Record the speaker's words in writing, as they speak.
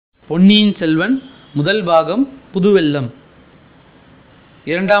பொன்னியின் செல்வன் முதல் பாகம் புதுவெல்லம்.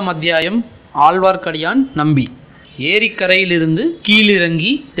 இரண்டாம் அத்தியாயம் ஆழ்வார்க்கடியான் நம்பி. ஏரிக்கரையிலிருந்து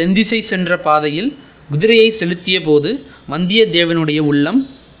கீழிறங்கி தென்திசை சென்ற பாதையில் குதிரையை செலுத்திய போது வந்தியத்தேவனுடைய உள்ளம்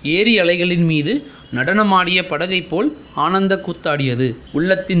ஏரி அலைகளின் மீது நடனமாடிய படகை போல் ஆனந்த கூத்தாடியது.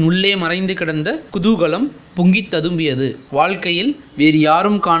 உள்ளத்தின் உள்ளே மறைந்து கிடந்த குதூகலம் பொங்கி ததும்பியது. வாழ்க்கையில் வேறு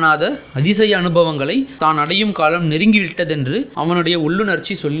யாரும் காணாத அதிசய அனுபவங்களை தான் அடையும் காலம் நெருங்கிவிட்டதென்று அவனுடைய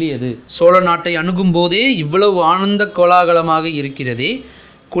உள்ளுணர்ச்சி சொல்லியது. சோழ நாட்டை அணுகும் போதே இவ்வளவு ஆனந்த கோலாகலமாக இருக்கிறதே,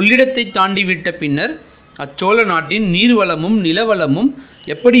 கொள்ளிடத்தை தாண்டிவிட்ட பின்னர் அச்சோழ நாட்டின் நீர்வளமும் நிலவளமும்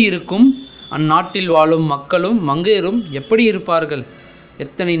எப்படி இருக்கும்? அந்நாட்டில் வாழும் மக்களும் மங்கையரும் எப்படி இருப்பார்கள்?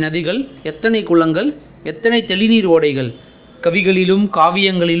 எத்தனை நதிகள், எத்தனை குளங்கள், எத்தனை தெளிநீர் ஓடைகள்! கவிகளிலும்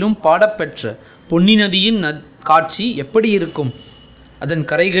காவியங்களிலும் பாடப்பெற்ற பொன்னி நதியின் காட்சி எப்படி இருக்கும்? அதன்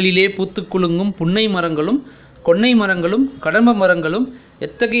கரைகளிலே பூத்து குலுங்கும் புன்னை மரங்களும் கொன்னை மரங்களும் கடம்ப மரங்களும்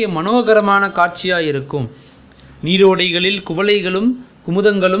எத்தகைய மனோகரமான காட்சியாயிருக்கும்! நீரோடைகளில் குவளைகளும்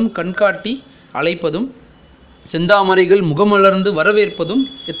குமுதங்களும் கண்காட்டி அழைப்பதும் செந்தாமரைகள் முகமலர்ந்து வரவேற்பதும்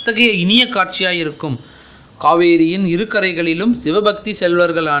எத்தகைய இனிய காட்சியாயிருக்கும்! காவேரியின் இரு கரைகளிலும் சிவபக்தி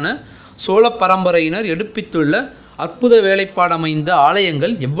செல்வர்களான சோழ பரம்பரையினர் எடுப்பித்துள்ள அற்புத வேலைப்பாடமைந்த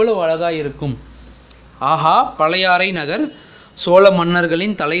ஆலயங்கள் எவ்வளவு அழகாயிருக்கும்! ஆஹா, பழையாறை நகர், சோழ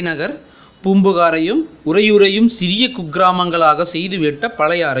மன்னர்களின் தலைநகர்! பூம்புகாரையும் உறையூரையும் சிறிய குக்கிராமங்களாக செய்துவிட்ட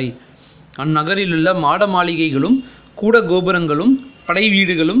பழையாறை. அந்நகரிலுள்ள மாட மாளிகைகளும் கூட கோபுரங்களும் படை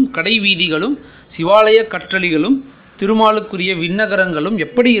வீடுகளும் கடை வீதிகளும் சிவாலய கற்றளிகளும் திருமாலுக்குரிய விண்ணகரங்களும்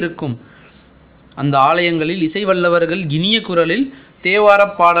எப்படி இருக்கும்? அந்த ஆலயங்களில் இசைவல்லவர்கள் இனிய குரலில் தேவார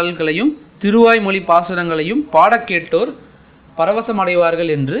பாடல்களையும் திருவாய்மொழி பாசுரங்களையும் பாட கேட்டோர் பரவசமடைவார்கள்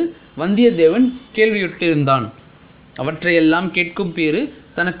என்று வந்தியத்தேவன் கேள்வியுற்றிருந்தான். அவற்றையெல்லாம் கேட்கும் பேறு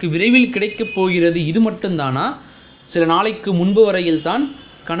தனக்கு விரைவில் கிடைக்கப் போகிறது, இது மட்டும்தானா? சில நாளைக்கு முன்பு வரையில்தான்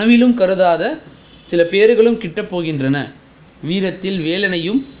கனவிலும் கருதாத சில பேறுகளும் கிட்டப் போகின்றன. வீரத்தில்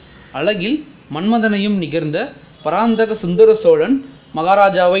வேலனையும் அழகில் மன்மதனையும் நிகர்ந்த பராந்தக சுந்தர சோழன்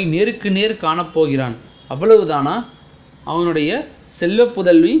மகாராஜாவை நேருக்கு நேர் காணப்போகிறான். அவ்வளவுதானா? அவனுடைய செல்வ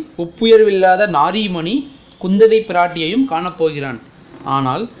புதல்வி ஒப்புயர்வில்லாத நாரீமணி குந்ததை பிராட்டியையும் காணப்போகிறான்.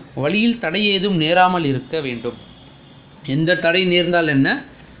 ஆனால் வழியில் தடை ஏதும் நேராமல் இருக்க வேண்டும். எந்த தடை நேர்ந்தால் என்ன?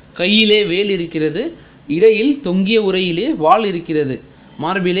 கையிலே வேல் இருக்கிறது, இடையில் தொங்கிய உரையிலே வாள் இருக்கிறது,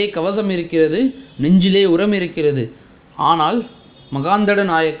 மார்பிலே கவசம் இருக்கிறது, நெஞ்சிலே உரம் இருக்கிறது. ஆனால் மகாந்தட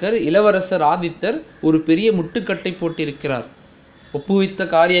நாயக்கர் இளவரசர் ஆதித்தர் ஒரு பெரிய முட்டுக்கட்டை போட்டிருக்கிறார். ஒப்புவித்த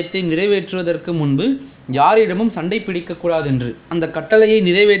காரியத்தை நிறைவேற்றுவதற்கு முன்பு யாரிடமும் சண்டை பிடிக்கக்கூடாதென்று. அந்த கட்டளையை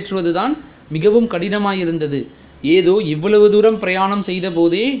நிறைவேற்றுவதுதான் மிகவும் கடினமாயிருந்தது. ஏதோ இவ்வளவு தூரம் பிரயாணம் செய்த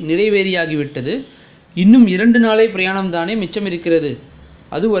போதே நிறைவேறியாகிவிட்டது. இன்னும் 2 நாளை பிரயாணம்தானே மிச்சம் இருக்கிறது.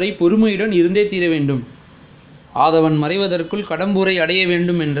 அதுவரை பொறுமையுடன் இருந்தே தீர வேண்டும். ஆதவன் மறைவதற்குள் கடம்பூரை அடைய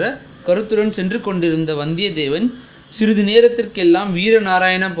வேண்டும் என்ற கருத்துடன் சென்று கொண்டிருந்த வந்தியத்தேவன் சிறிது நேரத்திற்கெல்லாம்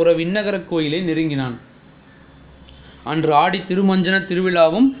வீரநாராயணபுர விண்ணகர கோயிலை நெருங்கினான். அன்று ஆடி திருமஞ்சன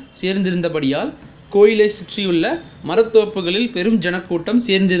திருவிழாவும் சேர்ந்திருந்தபடியால் கோயிலை சுற்றியுள்ள மரத்தோப்புகளில் பெரும் ஜனக்கூட்டம்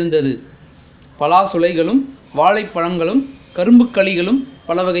சேர்ந்திருந்தது. பலாசுளைகளும் வாழைப்பழங்களும் கரும்பு களிகளும்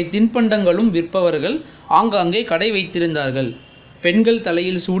பல வகை தின்பண்டங்களும் விற்பவர்கள் ஆங்காங்கே கடை வைத்திருந்தார்கள். பெண்கள்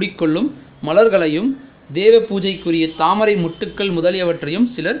தலையில் சூடிக்கொள்ளும் மலர்களையும் தேவ பூஜைக்குரிய தாமரை முட்டுக்கள்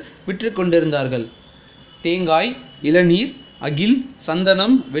முதலியவற்றையும் சிலர் விற்று கொண்டிருந்தார்கள். தேங்காய், இளநீர், அகில்,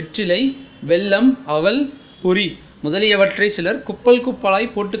 சந்தனம், வெற்றிலை, வெல்லம், அவல், பொரி முதலியவற்றை சிலர் குப்பல்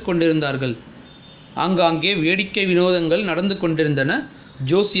குப்பலாய் போட்டு கொண்டிருந்தார்கள். ஆங்காங்கே வேடிக்கை வினோதங்கள் நடந்து கொண்டிருந்தன.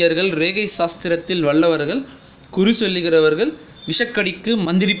 ஜோசியர்கள், ரேகை சாஸ்திரத்தில் வல்லவர்கள், குறி சொல்லுகிறவர்கள், விஷக்கடிக்கு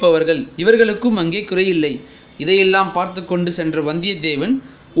மந்திரிப்பவர்கள், இவர்களுக்கும் அங்கே குறையில்லை. இதையெல்லாம் பார்த்து கொண்டு சென்ற வந்தியத்தேவன்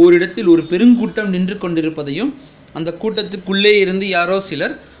ஓரிடத்தில் ஒரு பெருங்கூட்டம் நின்று கொண்டிருப்பதையும் அந்த கூட்டத்துக்குள்ளே இருந்து யாரோ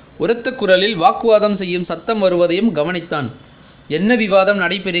சிலர் உரத்த குரலில் வாக்குவாதம் செய்யும் சத்தம் வருவதையும் கவனித்தான். என்ன விவாதம்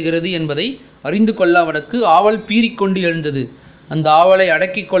நடைபெறுகிறது என்பதை அறிந்து கொள்ள அவனுக்கு ஆவல் பீறிக்கொண்டு எழுந்தது. அந்த ஆவலை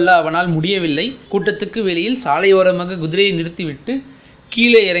அடக்கிக் கொள்ள அவனால் முடியவில்லை. கூட்டத்துக்கு வெளியில் சாலையோரமாக குதிரையை நிறுத்திவிட்டு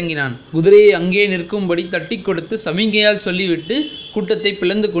கீழே இறங்கினான். குதிரையை அங்கே நிற்கும்படி தட்டி கொடுத்து சமிங்கையால் சொல்லிவிட்டு கூட்டத்தை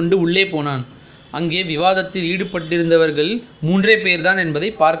பிளந்து கொண்டு உள்ளே போனான். அங்கே விவாதத்தில் ஈடுபட்டிருந்தவர்கள் 3 பேர்தான் என்பதை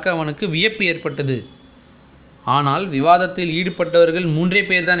பார்க்க அவனுக்கு வியப்பு ஏற்பட்டது. ஆனால் விவாதத்தில் ஈடுபட்டவர்கள் 3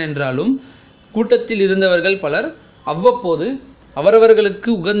 பேர்தான் என்றாலும் கூட்டத்தில் இருந்தவர்கள் பலர் அவ்வப்போது அவரவர்களுக்கு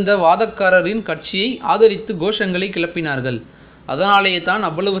உகந்த வாதக்காரரின் கட்சியை ஆதரித்து கோஷங்களை கிளப்பினார்கள். அதனாலேயே தான்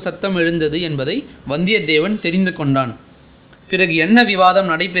அவ்வளவு சத்தம் எழுந்தது என்பதை வந்தியத்தேவன் தெரிந்து கொண்டான். பிறகு என்ன விவாதம்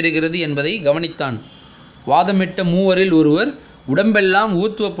நடைபெறுகிறது என்பதை கவனித்தான். வாதமிட்ட 3வரில் ஒருவர் உடம்பெல்லாம்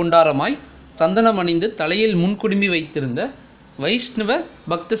ஊத்துவ புண்டாரமாய் சந்தனம் அணிந்து தலையில் முன்குடும்பி வைத்திருந்த வைஷ்ணவ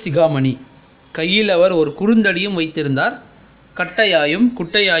பக்த சிகாமணி. கையில் அவர் ஒரு குறுந்தடியும் வைத்திருந்தார். கட்டையாயும்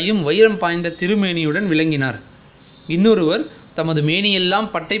குட்டையாயும் வைரம் பாய்ந்த திருமேனியுடன் விளங்கினார். இன்னொருவர் தமது மேனியெல்லாம்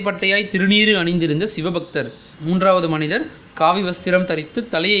பட்டை பட்டையாய் திருநீறு அணிந்திருந்த சிவபக்தர். மூன்றாவது மனிதர் காவி வஸ்திரம் தரித்து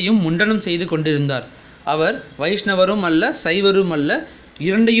தலையையும் முண்டனம் செய்து கொண்டிருந்தார். அவர் வைஷ்ணவரும் அல்ல, சைவரும் அல்ல,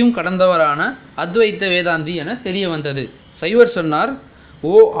 இரண்டையும் கடந்தவரான அத்வைத்த வேதாந்தி என தெரிய வந்தது. சைவர் சொன்னார்,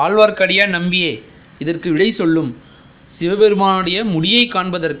 ஓ ஆழ்வார்க்கடியான் நம்பியே, இதற்கு விடை சொல்லும். சிவபெருமானுடைய முடியை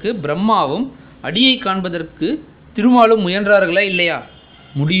காண்பதற்கு பிரம்மாவும் அடியை காண்பதற்கு திருமாலும் முயன்றார்களா இல்லையா?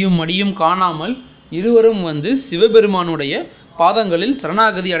 முடியும் மடியும் காணாமல் இருவரும் வந்து சிவபெருமானுடைய பாதங்களில்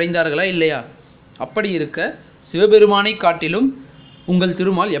சரணாகதி அடைந்தார்களா இல்லையா? அப்படி இருக்க சிவபெருமானை காட்டிலும் உங்கள்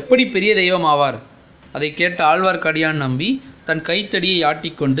திருமால் எப்படி பெரிய தெய்வம் ஆவார்? அதை கேட்ட ஆழ்வார்க்கடியான் நம்பி தன் கைத்தடியை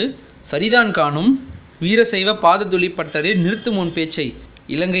ஆட்டிக்கொண்டு, சரிதான் காணும் வீரசைவ பாததுளி பட்டரே, நிறுத்தும் உன் பேச்சை.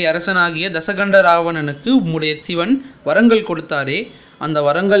 இலங்கை அரசனாகிய தசகண்ட ராவணனுக்கு உம்முடைய சிவன் வரங்கள் கொடுத்தாரே, அந்த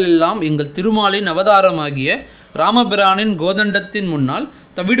வரங்கள் எல்லாம் எங்கள் திருமாலின் அவதாரமாகிய ராமபிரானின் கோதண்டத்தின் முன்னால்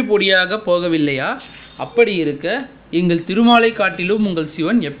தவிடு பொடியாக போகவில்லையா? அப்படி இருக்க எங்கள் திருமாலை காட்டிலும் உங்கள்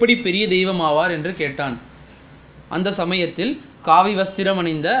சிவன் எப்படி பெரிய தெய்வம் ஆவார் என்று கேட்டான். அந்த சமயத்தில் காவி வஸ்திரம்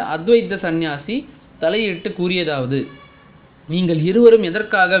அணிந்த அத்வைத்த சந்நியாசி தலையிட்டு கூறியதாவது, நீங்கள் இருவரும்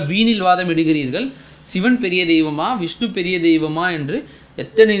எதற்காக வீணில் வாதம் இடுகிறீர்கள்? சிவன் பெரிய தெய்வமா விஷ்ணு பெரிய தெய்வமா என்று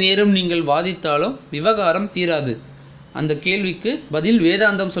எத்தனை நேரம் நீங்கள் வாதித்தாலும் விவகாரம் தீராது. அந்த கேள்விக்கு பதில்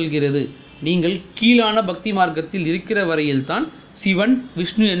வேதாந்தம் சொல்கிறது. நீங்கள் கீழான பக்தி மார்க்கத்தில் இருக்கிற வரையில்தான் சிவன்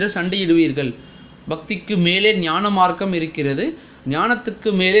விஷ்ணு என்று சண்டையிடுவீர்கள். பக்திக்கு மேலே ஞான மார்க்கம் இருக்கிறது, ஞானத்துக்கு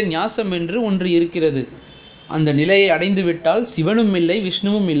மேலே ஞாசம் என்று ஒன்று இருக்கிறது. அந்த நிலையை அடைந்து விட்டால் சிவனும் இல்லை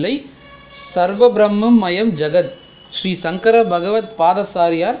விஷ்ணுவும் இல்லை, சர்வ பிரம்மம் மயம் ஜகத். ஸ்ரீ சங்கர பகவத்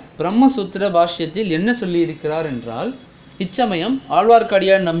பாதசாரியார் பிரம்மசூத்திர பாஷ்யத்தில் என்ன சொல்லியிருக்கிறார் என்றால், இச்சமயம்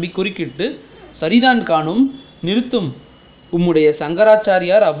ஆழ்வார்க்கடியான் நம்பி குறுக்கிட்டு, சரிதான் காணும், நிறுத்தும். உம்முடைய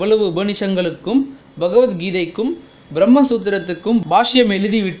சங்கராச்சாரியார் அவ்வளவு உபனிஷங்களுக்கும் பகவத்கீதைக்கும் பிரம்மசூத்திரத்துக்கும் பாஷ்யம்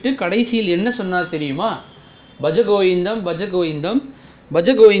எழுதிவிட்டு கடைசியில் என்ன சொன்னார் தெரியுமா? பஜகோவிந்தம் பஜகோவிந்தம்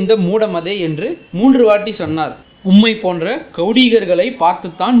பஜகோவிந்தம் மூடமதே என்று 3 வாட்டி சொன்னார். உம்மை போன்ற கௌடீகர்களை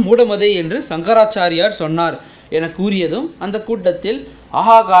பார்த்துத்தான் மூடமதே என்று சங்கராச்சாரியார் சொன்னார் என கூறியதும் அந்த கூட்டத்தில்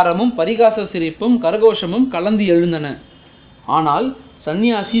ஆகாகாரமும் பரிகாச சிரிப்பும் கரகோஷமும் கலந்து எழுந்தன. ஆனால்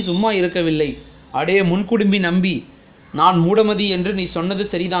சந்நியாசி சும்மா இருக்கவில்லை. அடே முன்குடும்பி நம்பி, நான் மூடமதி என்று நீ சொன்னது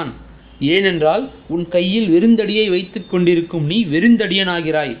சரிதான். ஏனென்றால் உன் கையில் வெறுந்தடியை வைத்துக் கொண்டிருக்கும் நீ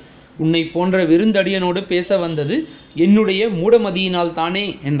வெறுந்தடியனாகிறாய். உன்னை போன்ற வெறுந்தடியனோடு பேச வந்தது என்னுடைய மூடமதியினால் தானே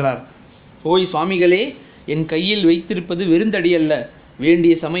என்றார். ஓய் சுவாமிகளே, என் கையில் வைத்திருப்பது வெறுந்தடியல்ல,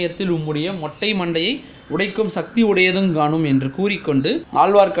 வேண்டிய சமயத்தில் உம்முடைய மொட்டை மண்டையை உடைக்கும் சக்தி உடையதும் காணும் என்று கூறிக்கொண்டு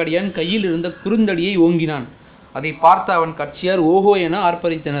ஆழ்வார்க்கடியான் கையில் இருந்த குறுந்தடியை ஓங்கினான். அதை பார்த்த அவன் கட்சியார் ஓஹோ என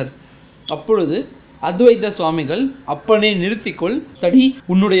ஆர்ப்பரித்தனர். அப்பொழுது அத்வைத சுவாமிகள், அப்பனே நிறுத்திக்கொள், தடி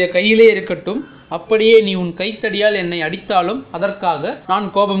உன்னுடைய கையிலே இருக்கட்டும். அப்படியே நீ உன் கைத்தடியால் என்னை அடித்தாலும் அதற்காக நான்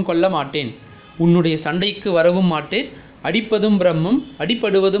கோபம் கொள்ள மாட்டேன். உன்னுடைய சண்டைக்கு வரவும் மாட்டேன். அடிப்பதும் பிரம்மம்,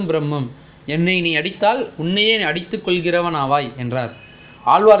 அடிப்படுவதும் பிரம்மம். என்னை நீ அடித்தால் உன்னையே அடித்துக் கொள்கிறவனாவாய் என்றார்.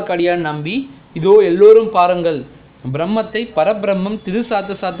 ஆழ்வார்க்கடியான் நம்பி, இதோ எல்லோரும் பாருங்கள், பிரம்மத்தை பரபிரம்மம்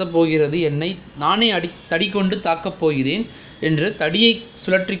சாத்த போகிறது, என்னை நானே தடி கொண்டு தாக்கப் போகிறேன் என்று தடியை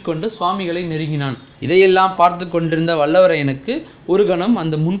சுழற்றிக்கொண்டு சுவாமிகளை நெருங்கினான். இதையெல்லாம் பார்த்து கொண்டிருந்த வல்லவரையனுக்கு ஒரு கணம்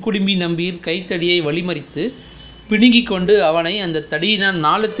அந்த முன்குடும்பி நம்பியின் கைத்தடியை வழிமறித்து பிடுங்கிக் கொண்டு அவனை அந்த தடியினால்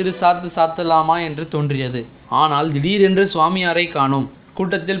 4 சாத்தலாமா என்று தோன்றியது. ஆனால் திடீரென்று சுவாமியாரை காணோம்.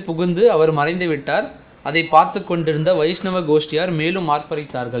 கூட்டத்தில் புகுந்து அவர் மறைந்து விட்டார். அதை பார்த்து கொண்டிருந்த வைஷ்ணவ கோஷ்டியார் மேலும்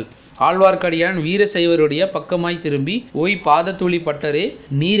ஆர்ப்பரித்தார்கள். ஆழ்வார்க்கடியான் வீரசைவருடைய பக்கமாய் திரும்பி, ஓய் பாதத்துளி பட்டரே,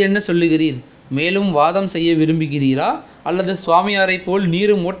 நீர் என்ன சொல்லுகிறீர்? மேலும் வாதம் செய்ய விரும்புகிறீரா அல்லது சுவாமியாரை போல்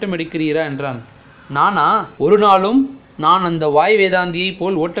நீரும் ஓட்டமெடுக்கிறீரா என்றான். நானா? ஒரு நாளும் நான் அந்த வாய் வேதாந்தியை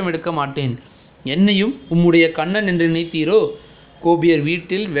போல் ஓட்டமெடுக்க மாட்டேன். என்னையும் உம்முடைய கண்ணன் என்று நினைத்தீரோ? கோபியர்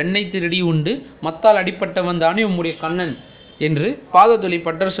வீட்டில் வெண்ணெய் திருடி உண்டு மத்தால் அடிப்பட்டவன் தானே உம்முடைய கண்ணன் என்று பாதத்துளி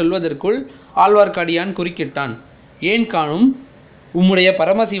பட்டர் சொல்வதற்குள் ஆழ்வார்க்கடியான் குறுக்கிட்டான். ஏன் காணும், உம்முடைய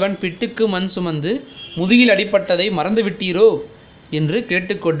பரமசிவன் பிட்டுக்கு மண் சுமந்து முதுகில் அடிப்பட்டதை மறந்து விட்டீரோ என்று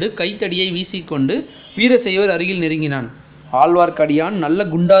கேட்டுக்கொண்டு கைத்தடியை வீசிக்கொண்டு வீரசைவர் அருகில் நெருங்கினான். ஆழ்வார்க்கடியான் நல்ல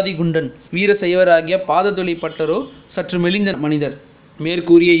குண்டாதி குண்டன். வீரசைவராகிய பாதத்துளி பட்டரோ சற்று மெலிந்த மனிதர்.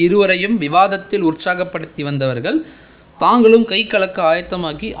 மேற்கூறிய இருவரையும் விவாதத்தில் உற்சாகப்படுத்தி வந்தவர்கள் தாங்களும் கை கலக்க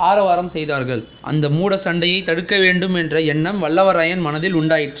ஆயத்தமாக்கி ஆரவாரம் செய்தார்கள். அந்த மூட சண்டையை தடுக்க வேண்டும் என்ற எண்ணம் வல்லவராயன் மனதில்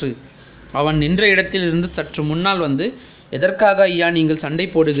உண்டாயிற்று. அவன் நின்ற இடத்திலிருந்து சற்று முன்னால் வந்து, எதற்காக ஐயா நீங்கள் சண்டை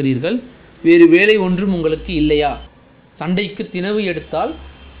போடுகிறீர்கள்? வேறு வேலை ஒன்றும் உங்களுக்கு இல்லையா? சண்டைக்கு தினவு எடுத்தால்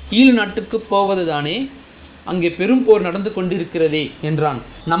கீழ் நாட்டுக்கு போவதுதானே, அங்கே பெரும் போர் நடந்து கொண்டிருக்கிறதே என்றான்.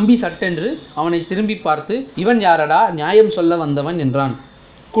 நம்பி சட்டென்று அவனை திரும்பி பார்த்து, இவன் யாரடா நியாயம் சொல்ல வந்தவன் என்றான்.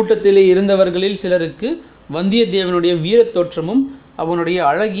 கூட்டத்திலே இருந்தவர்களில் சிலருக்கு வந்தியத்தேவனுடைய வீரத் தோற்றமும் அவனுடைய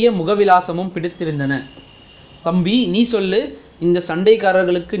அழகிய முகவிலாசமும் பிடித்திருந்தன. தம்பி, நீ சொல்லு, இந்த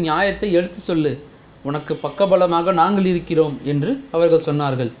சண்டைக்காரர்களுக்கு நியாயத்தை எடுத்து சொல்லு. உனக்கு பக்கபலமாக நாங்கள் இருக்கிறோம் என்று அவர்கள்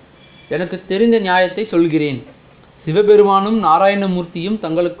சொன்னார்கள். எனக்கு தெரிந்த நியாயத்தை சொல்கிறேன். சிவபெருமானும் நாராயணமூர்த்தியும்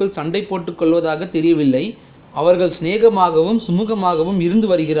தங்களுக்குள் சண்டை போட்டுக் கொள்வதாக தெரியவில்லை. அவர்கள் சிநேகமாகவும் சுமூகமாகவும் இருந்து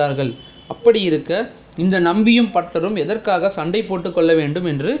வருகிறார்கள். அப்படி இருக்க இந்த நம்பியும் பட்டரும் எதற்காக சண்டை போட்டுக் கொள்ள வேண்டும்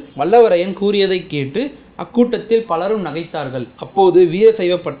என்று வல்லவரையன் கூறியதை கேட்டு அக்கூட்டத்தில் பலரும் நகைத்தார்கள். அப்போது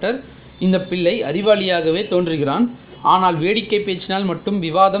வீரசைவ பட்டர், இந்த பிள்ளை அறிவாளியாகவே தோன்றுகிறான். ஆனால் வேடிக்கை பேச்சினால் மட்டும்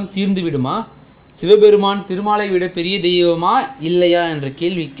விவாதம் தீர்ந்து விடுமா? சிவபெருமான் திருமாலை விட பெரிய தெய்வமா இல்லையா என்ற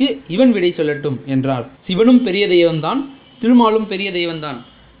கேள்விக்கு இவன் விடை சொல்லட்டும் என்றார். சிவனும் பெரிய தெய்வம்தான், திருமாலும் பெரிய தெய்வம்தான்.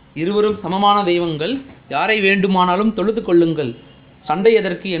 இருவரும் சமமான தெய்வங்கள். யாரை வேண்டுமானாலும் தொழுது கொள்ளுங்கள். சண்டை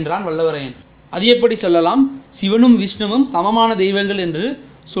எதற்கு என்றான் வல்லவரையன். அது எப்படி சொல்லலாம்? சிவனும் விஷ்ணுவும் சமமான தெய்வங்கள் என்று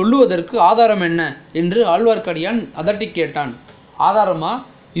சொல்லுவதற்கு ஆதாரம் என்ன என்று ஆழ்வார்க்கடியான் அதட்டி கேட்டான். ஆதாரமா?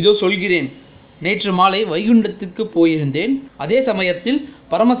 இதோ சொல்கிறேன். நேற்று மாலை வைகுண்டத்திற்கு போயிருந்தேன். அதே சமயத்தில்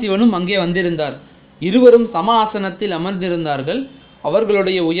பரமசிவனும் அங்கே வந்திருந்தார். இருவரும் சம ஆசனத்தில் அமர்ந்திருந்தார்கள்.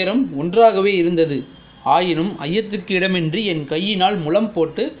 அவர்களுடைய உயரம் ஒன்றாகவே இருந்தது. ஆயினும் ஐயத்துக்கு இடமின்றி என் கையினால் முலம்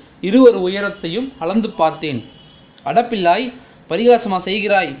போட்டு இருவர் உயரத்தையும் அளந்து பார்த்தேன். அடப்பில்லாய், பரிகாசமா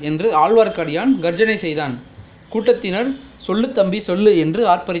செய்கிறாய் என்று ஆழ்வார்க்கடியான் கர்ஜனை செய்தான். கூட்டத்தினர் சொல்லு தம்பி சொல்லு என்று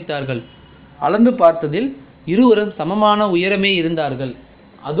ஆர்ப்பரித்தார்கள். அளந்து பார்த்ததில் இருவரும் சமமான உயரமே இருந்தார்கள்.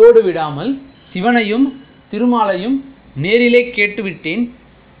 அதோடு விடாமல் சிவனையும் திருமாலையும் நேரிலே கேட்டுவிட்டேன்.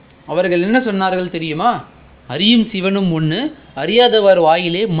 அவர்கள் என்ன சொன்னார்கள் தெரியுமா? அறியும் சிவனும் ஒன்று, அறியாதவர்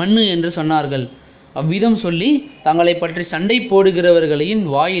வாயிலே மண்ணு என்று சொன்னார்கள். அவ்விதம் சொல்லி தங்களை பற்றி சண்டை போடுகிறவர்களின்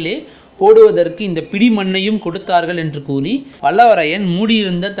வாயிலே போடுவதற்கு இந்த பிடி மண்ணையும் கொடுத்தார்கள் என்று கூறி வல்லவரையன்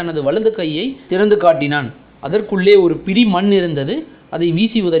மூடியிருந்த தனது வலது கையை திறந்து காட்டினான். அதற்குள்ளே ஒரு பிடி மண் இருந்தது. அதை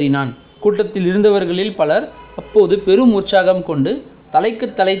வீசி உதறினான். கூட்டத்தில் இருந்தவர்களில் பலர் அப்போது பெரும் உற்சாகம் கொண்டு தலைக்கு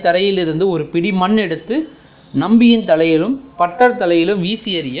தலை தரையிலிருந்து ஒரு பிடி மண் எடுத்து நம்பியின் தலையிலும் பட்டர் தலையிலும்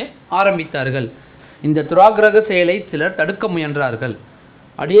வீசி எறிய ஆரம்பித்தார்கள். இந்த துராகிரக செயலை சிலர் தடுக்க முயன்றார்கள்.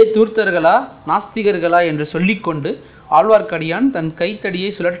 அடியே தூர்த்தர்களா, நாஸ்திகர்களா என்று சொல்லிக்கொண்டு ஆழ்வார்க்கடியான் தன் கைத்தடியை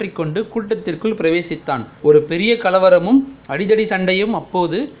சுழற்றி கொண்டு கூட்டத்திற்குள் பிரவேசித்தான். ஒரு பெரிய கலவரமும் அடிதடி சண்டையும்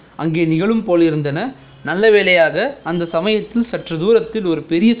அப்போது அங்கே நிகழும் போலிருந்தன. நல்ல வேளையாக அந்த சமயத்தில் சற்று தூரத்தில் ஒரு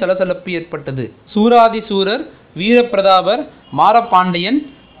பெரிய சலசலப்பு ஏற்பட்டது. சூராதி சூரர் வீரபிரதாபர் மாரபாண்டியன்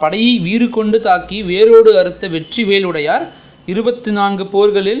படையை வீறு கொண்டு தாக்கி வேரோடு அறுத்த வெற்றி வேலுடையார் 24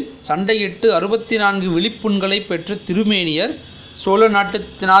 போர்களில் சண்டையிட்டு 64 விழிப்புண்களை பெற்ற திருமேனியர், சோழ நாட்டு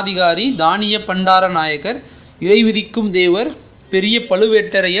தினாதிகாரி தானிய பண்டார நாயகர், இறைவிதிக்கும் தேவர், பெரிய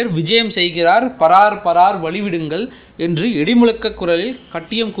பழுவேட்டரையர் விஜயம் செய்கிறார், பரார் பரார் வழிவிடுங்கள் என்று இடிமுழக்க குரலில்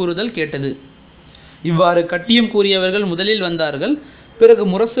கட்டியம் கூறுதல் கேட்டது. இவ்வாறு கட்டியம் கூறியவர்கள் முதலில் வந்தார்கள். பிறகு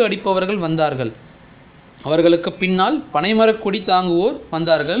முரசு அடிப்பவர்கள் வந்தார்கள். அவர்களுக்கு பின்னால் பனைமரக் கொடி தாங்குவோர்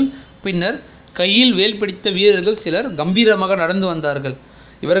வந்தார்கள். பின்னர் கையில் வேல் பிடித்த வீரர்கள் சிலர் கம்பீரமாக நடந்து வந்தார்கள்.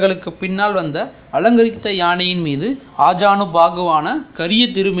 இவர்களுக்கு பின்னால் வந்த அலங்கரித்த யானையின் மீது ஆஜானு பாகுவான கரிய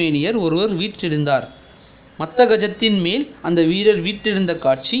திருமேனியர் ஒருவர் வீற்றிருந்தார். மத்த கஜத்தின் மேல் அந்த வீரர் வீற்றிருந்த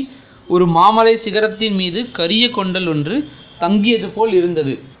காட்சி ஒரு மாமலை சிகரத்தின் மீது கரிய கொண்டல் ஒன்று தங்கியது போல்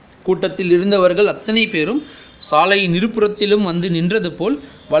இருந்தது. கூட்டத்தில் இருந்தவர்கள் அத்தனை பேரும் சாலையின் இருபுறத்திலும் வந்து நின்றது போல்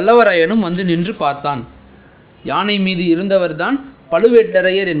வல்லவரையனும் வந்து நின்று பார்த்தான். யானை மீது இருந்தவர்தான்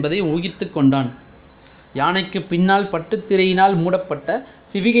பழுவேட்டரையர் என்பதை ஊகித்து கொண்டான். யானைக்கு பின்னால் பட்டுத்திரையினால் மூடப்பட்ட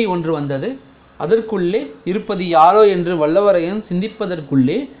சிவிகை ஒன்று வந்தது. அதற்குள்ளே இருப்பது யாரோ என்று வல்லவரையன்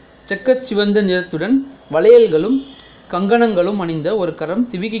சிந்திப்பதற்குள்ளே செக்கச் சிவந்த நிறத்துடன் வளையல்களும் கங்கணங்களும் அணிந்த ஒரு கரம்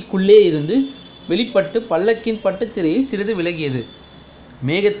சிவிகைக்குள்ளே இருந்து வெளிப்பட்டு பல்லக்கின் பட்டுத்திரையை சிறிது விலகியது.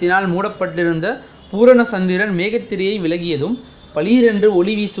 மேகத்தினால் மூடப்பட்டிருந்த பூரண சந்திரன் மேகத்திரையை விலகியதும் பளீரென்று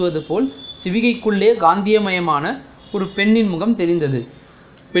ஒளி வீசுவது போல் சிவிகைக்குள்ளே காந்தியமயமான ஒரு பெண்ணின் முகம் தெரிந்தது.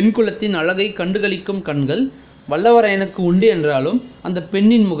 பெண் குலத்தின் அழகை கண்டுகளிக்கும் கண்கள் வல்லவரையனுக்கு உண்டு என்றாலும் அந்த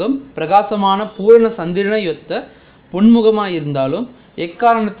பெண்ணின் முகம் பிரகாசமான பூரண சந்திரனையொத்த பொன்முகமாயிருந்தாலும்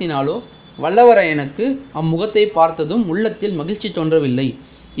எக்காரணத்தினாலோ வல்லவரையனுக்கு அம்முகத்தை பார்த்ததும் உள்ளத்தில் மகிழ்ச்சி தோன்றவில்லை.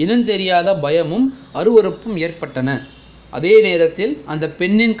 இனம் தெரியாத பயமும் அருவருப்பும் ஏற்பட்டன. அதே நேரத்தில் அந்த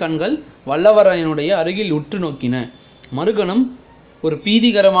பெண்ணின் கண்கள் வல்லவரையனுடைய அருகில் உற்று நோக்கின. மறுகணம் ஒரு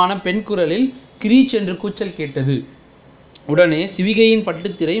பீதிகரமான பெண் குரலில் கிரீச் என்று கூச்சல் கேட்டது. உடனே சிவிகையின்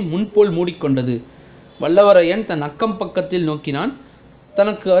பட்டுத்திரை முன்போல் மூடிக்கொண்டது. வல்லவரையன் தன் அக்கம் பக்கத்தில் நோக்கினான்.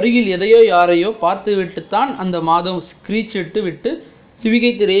 தனக்கு அருகில் எதையோ யாரையோ பார்த்துவிட்டுத்தான் அந்த மாதம் கிரீச்சிட்டு விட்டு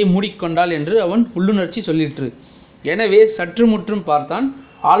சிவிகை திரையை மூடிக்கொண்டாள் என்று அவன் உள்ளுணர்ச்சி சொல்லிற்று. எனவே சற்று முற்றும் பார்த்தான்.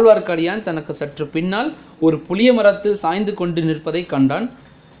 ஆழ்வார்க்கடியான் தனக்கு சற்று பின்னால் ஒரு புளிய மரத்தில் சாய்ந்து கொண்டு நிற்பதை கண்டான்.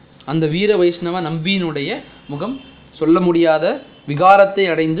 அந்த வீர வைஷ்ணவ நம்பியினுடைய முகம் சொல்ல முடியாத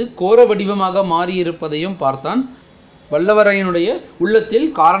விகாரத்தை அடைந்து கோர வடிவமாக மாறியிருப்பதையும் பார்த்தான். வல்லவரையனுடைய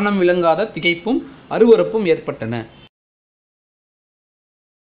உள்ளத்தில் காரணம் விளங்காத திகைப்பும் அருவருப்பும் ஏற்பட்டன.